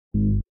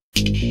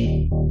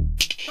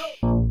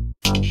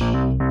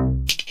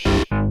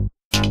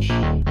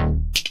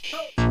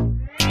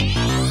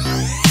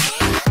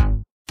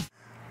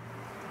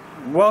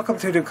Welcome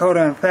to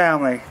Dakota and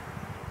family.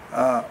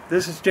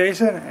 This is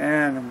Jason,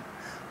 and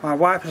my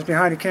wife is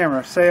behind the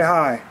camera. Say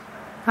hi.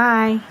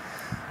 Hi.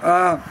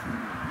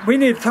 We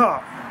need to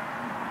talk.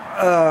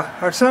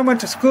 Our son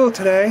went to school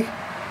today,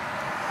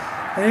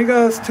 and he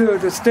goes to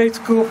the state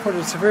school for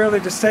the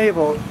severely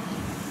disabled,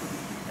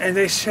 and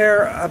they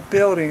share a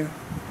building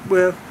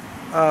with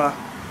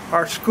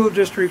our school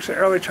district's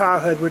early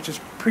childhood, which is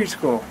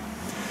preschool.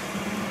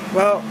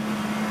 Well,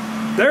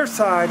 their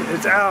side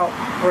is out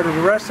for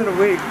the rest of the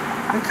week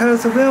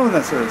because of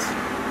illnesses.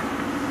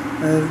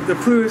 The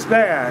flu is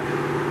bad.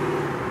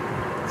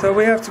 So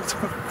we have some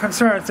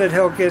concerns that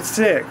he'll get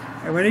sick.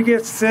 And when he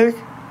gets sick,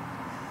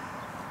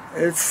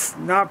 it's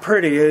not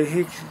pretty.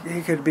 He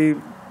could be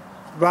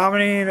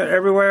vomiting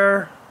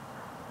everywhere,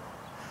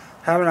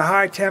 having a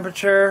high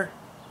temperature.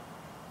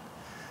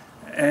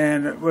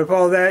 And with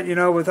all that, you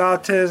know, with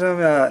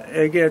autism,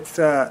 it gets,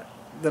 the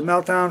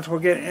meltdowns will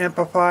get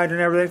amplified and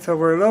everything. So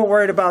we're a little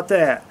worried about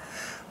that.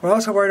 We're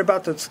also worried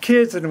about those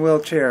kids in the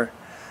wheelchair.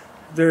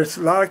 There's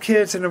a lot of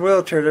kids in the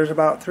wheelchair. There's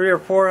about 3 or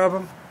 4 of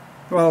them.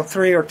 Well,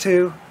 3 or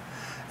 2.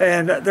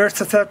 And they're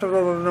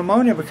susceptible to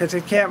pneumonia because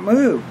they can't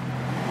move.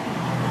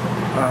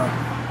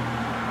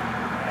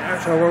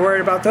 So we're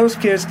worried about those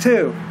kids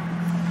too.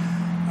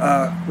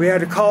 We had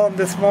to call them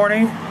this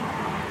morning,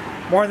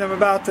 warn them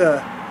about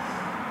the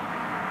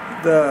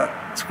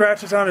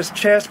scratches on his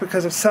chest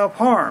because of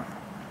self-harm.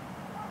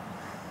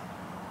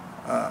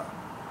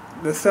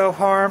 The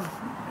self-harm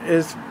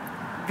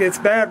gets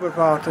bad with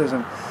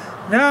autism.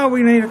 Now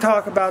we need to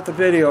talk about the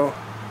video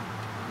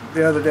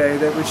the other day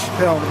that we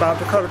filmed about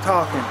Dakota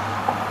talking.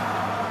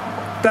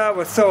 That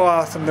was so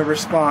awesome, the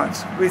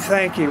response. We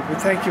thank you. We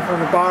thank you from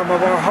the bottom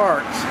of our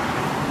hearts.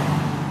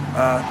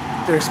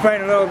 To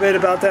explain a little bit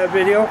about that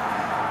video,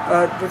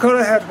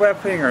 Dakota has web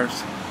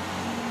fingers,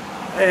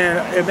 and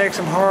it makes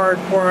them hard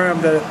for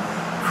him to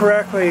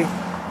correctly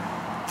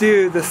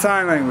do the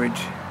sign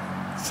language.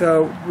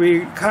 So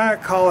we kind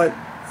of call it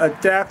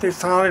adaptive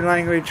sign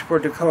language for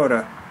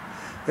Dakota.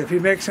 If he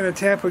makes an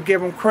attempt, we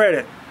give him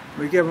credit.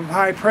 We give him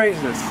high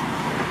praises.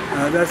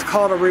 That's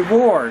called a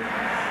reward.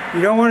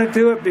 You don't want to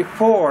do it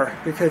before,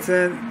 because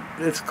then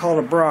it's called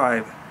a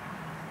bribe.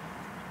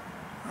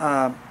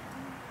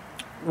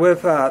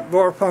 With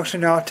lower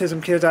functioning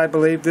autism kids, I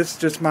believe, this is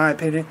just my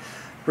opinion,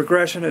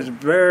 regression is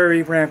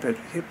very rampant.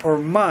 For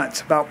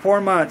months, about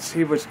 4 months,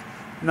 he was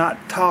not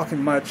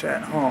talking much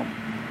at home.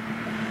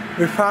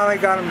 We finally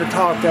got him to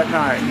talk that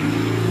night.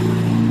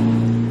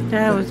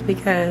 That was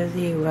because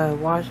he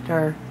watched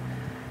our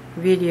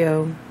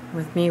video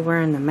with me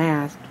wearing the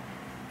mask.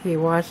 He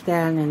watched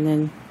that, and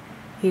then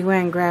he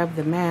went and grabbed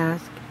the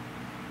mask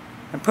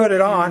and put it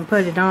on.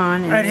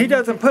 And he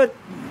doesn't put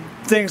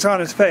things on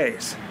his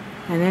face.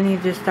 And then he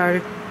just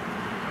started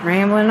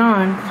rambling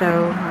on.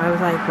 So I was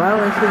like, well,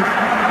 this is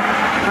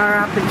our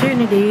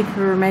opportunity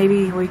for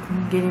maybe we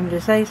can get him to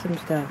say some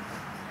stuff.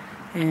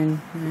 And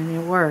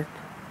it worked.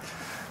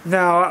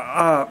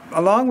 Now,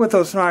 along with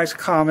those nice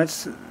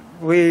comments,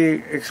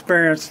 we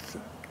experienced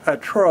a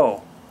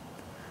troll.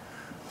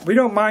 We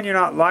don't mind you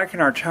not liking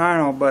our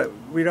channel, but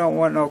we don't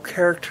want no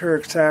character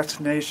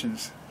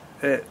assassinations.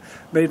 It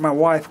made my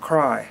wife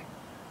cry.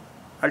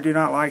 I do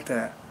not like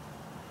that.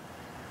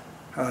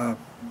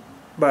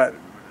 But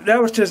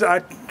that was just, I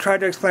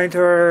tried to explain to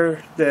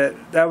her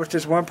that was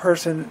just one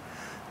person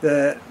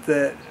that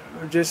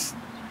just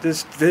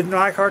didn't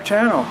like our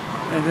channel.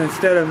 And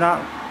instead of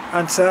not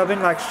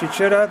unsubbing like she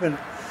should have and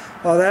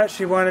all that,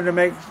 she wanted to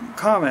make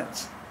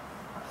comments.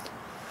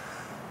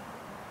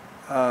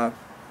 I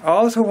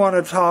also want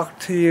to talk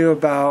to you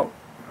about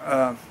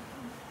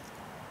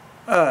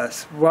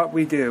us, what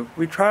we do.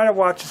 We try to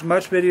watch as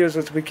much videos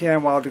as we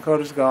can while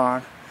Dakota's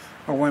gone,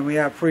 or when we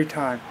have free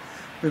time.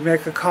 We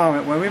make a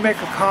comment. When we make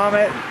a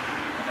comment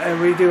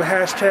and we do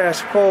hashtag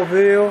full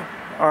view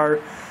or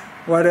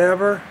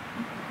whatever,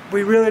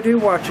 we really do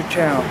watch your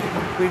channel.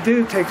 We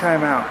do take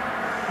time out.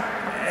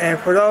 And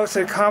for those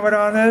that comment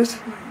on this,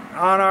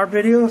 on our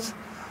videos,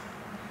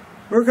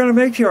 we're going to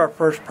make you our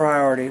first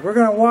priority. We're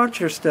going to watch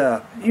your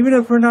stuff. Even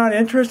if we're not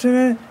interested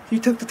in it, you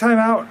took the time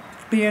out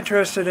to be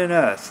interested in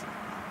us.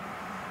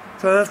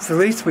 So that's the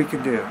least we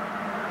can do.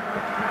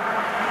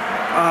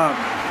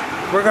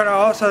 We're going to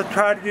also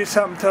try to do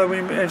something to we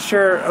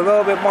ensure a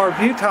little bit more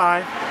view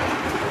time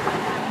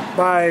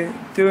by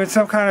doing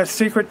some kind of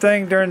secret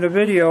thing during the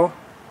video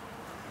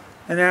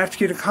and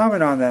ask you to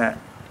comment on that.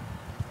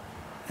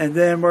 And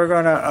then we're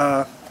going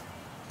to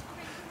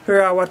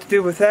figure out what to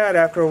do with that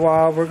after a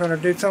while. We're going to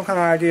do some kind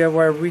of idea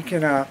where we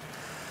can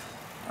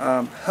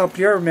help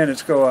your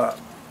minutes go up.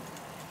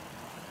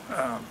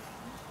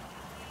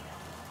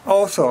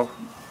 Also,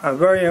 a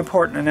very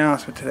important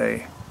announcement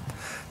today.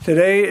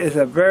 Today is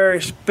a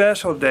very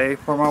special day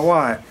for my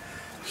wife.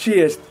 She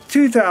is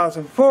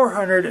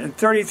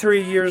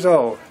 2,433 years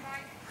old.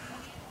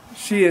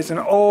 She is an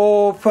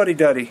old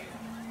fuddy-duddy.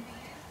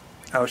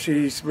 Oh,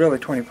 she's really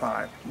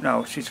 25.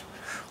 No, she's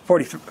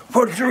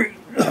 43.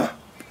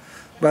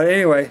 But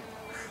anyway,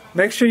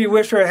 make sure you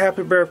wish her a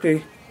happy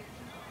birthday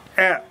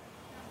at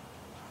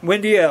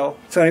Wendy L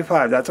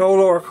 75. That's all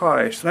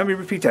lowercase. Let me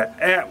repeat that.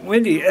 At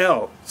Wendy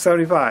L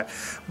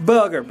 75.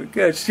 Bug her,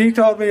 because she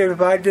told me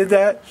if I did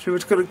that, she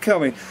was going to kill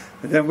me.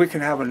 And then we can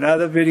have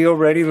another video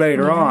ready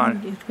later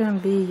on. It's going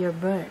to be your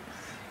butt.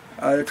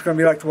 It's going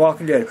to be like The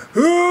Walking Dead.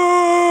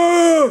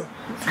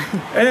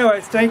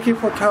 Anyways, thank you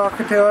for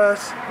talking to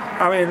us.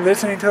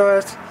 Listening to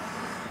us.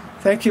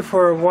 Thank you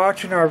for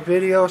watching our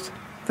videos.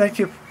 Thank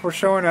you for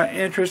showing an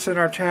interest in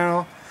our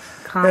channel.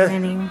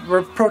 Commenting. We're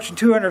approaching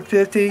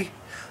 250.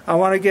 I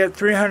want to get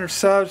 300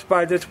 subs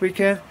by this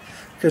weekend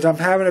because I'm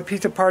having a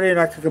pizza party and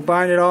I can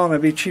combine it all and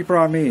it'll be cheaper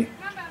on me.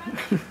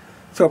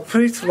 So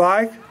please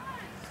like,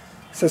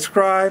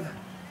 subscribe,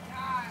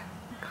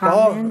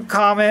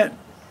 comment,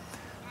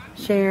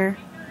 share,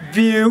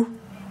 view,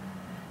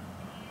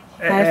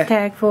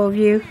 hashtag full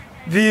view,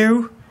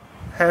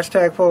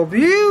 hashtag full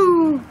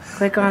view.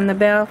 Click on the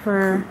bell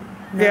for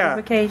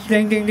notifications.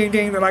 Ding, ding, ding,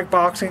 ding, like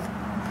boxing.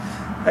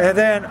 And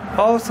then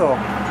also,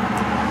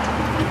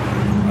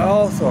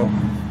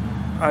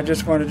 I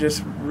just want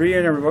to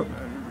reiterate,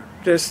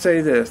 just say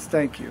this.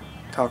 Thank you.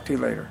 Talk to you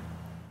later.